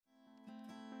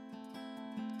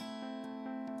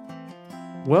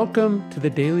Welcome to the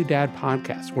Daily Dad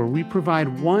Podcast, where we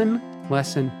provide one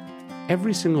lesson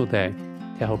every single day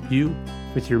to help you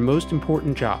with your most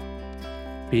important job,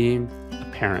 being a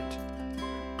parent.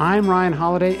 I'm Ryan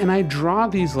Holiday, and I draw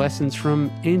these lessons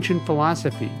from ancient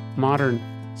philosophy, modern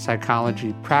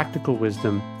psychology, practical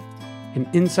wisdom, and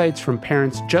insights from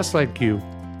parents just like you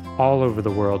all over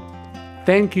the world.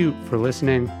 Thank you for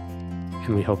listening,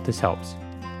 and we hope this helps.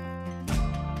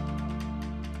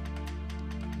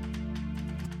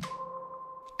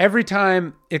 Every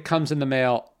time it comes in the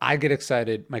mail, I get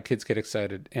excited, my kids get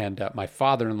excited, and my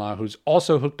father-in-law, who's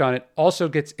also hooked on it, also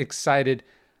gets excited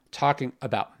talking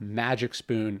about Magic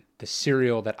Spoon, the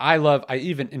cereal that I love. I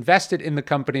even invested in the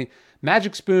company.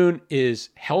 Magic Spoon is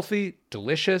healthy,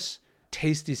 delicious,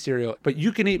 tasty cereal, but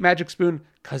you can eat Magic Spoon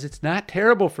because it's not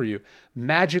terrible for you.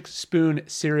 Magic Spoon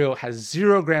cereal has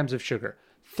 0 grams of sugar,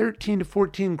 13 to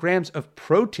 14 grams of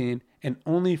protein, and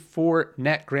only 4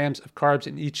 net grams of carbs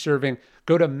in each serving.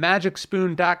 Go to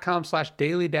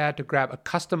magicspoon.com/dailydad to grab a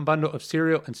custom bundle of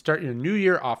cereal and start your new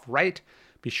year off right.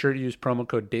 Be sure to use promo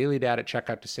code DailyDad at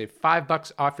checkout to save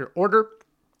 $5 off your order.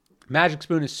 Magic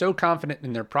Spoon is so confident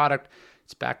in their product,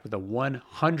 it's backed with a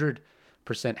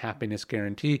 100% happiness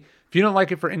guarantee. If you don't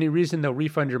like it for any reason, they'll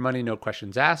refund your money, no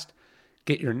questions asked.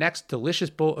 Get your next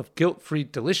delicious bowl of guilt-free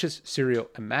delicious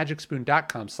cereal at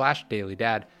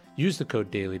magicspoon.com/dailydad. Use the code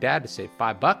DailyDad to save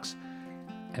 $5.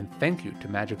 And thank you to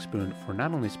Magic Spoon for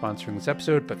not only sponsoring this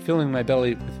episode, but filling my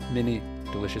belly with many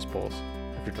delicious bowls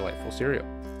of your delightful cereal.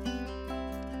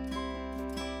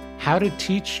 How to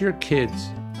teach your kids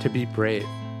to be brave.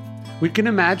 We can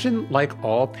imagine, like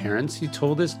all parents, he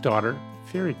told his daughter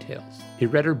fairy tales. He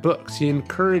read her books. He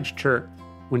encouraged her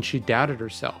when she doubted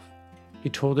herself. He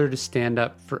told her to stand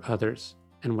up for others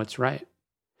and what's right.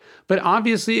 But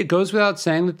obviously, it goes without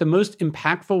saying that the most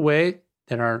impactful way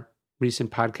that our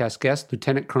recent podcast guest,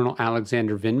 Lieutenant Colonel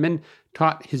Alexander Vindman,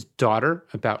 taught his daughter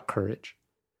about courage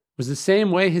was the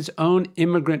same way his own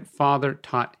immigrant father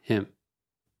taught him.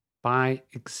 By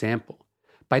example,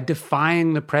 by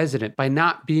defying the president, by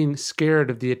not being scared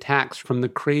of the attacks from the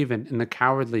craven and the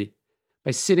cowardly,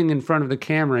 by sitting in front of the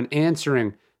camera and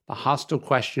answering the hostile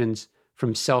questions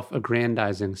from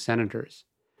self-aggrandizing senators,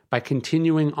 by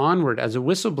continuing onward as a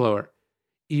whistleblower,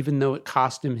 even though it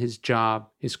cost him his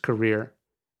job, his career,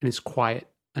 and his quiet,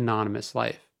 anonymous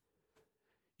life.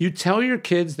 You tell your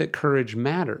kids that courage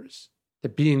matters,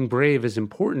 that being brave is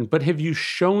important, but have you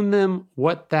shown them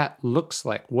what that looks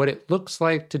like, what it looks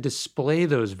like to display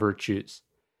those virtues?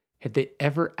 Have they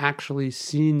ever actually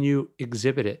seen you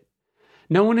exhibit it?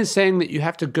 No one is saying that you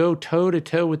have to go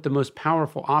toe-to-toe with the most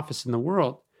powerful office in the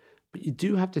world, but you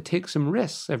do have to take some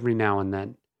risks every now and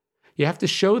then. You have to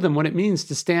show them what it means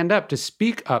to stand up, to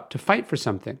speak up, to fight for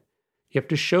something. You have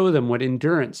to show them what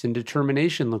endurance and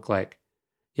determination look like.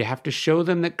 You have to show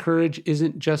them that courage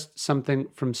isn't just something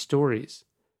from stories,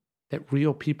 that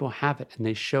real people have it and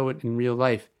they show it in real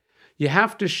life. You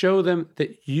have to show them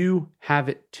that you have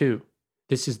it too.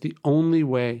 This is the only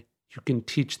way you can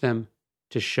teach them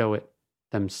to show it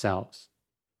themselves.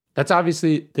 That's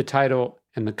obviously the title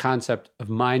and the concept of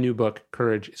my new book,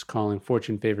 Courage is Calling,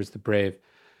 Fortune Favors the Brave.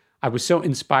 I was so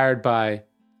inspired by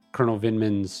Colonel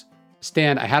Vindman's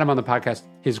stand. I had him on the podcast.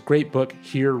 His great book,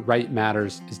 Here Right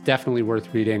Matters, is definitely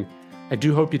worth reading. I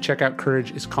do hope you check out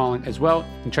Courage is Calling as well.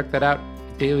 You can check that out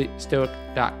at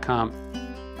dailystoic.com.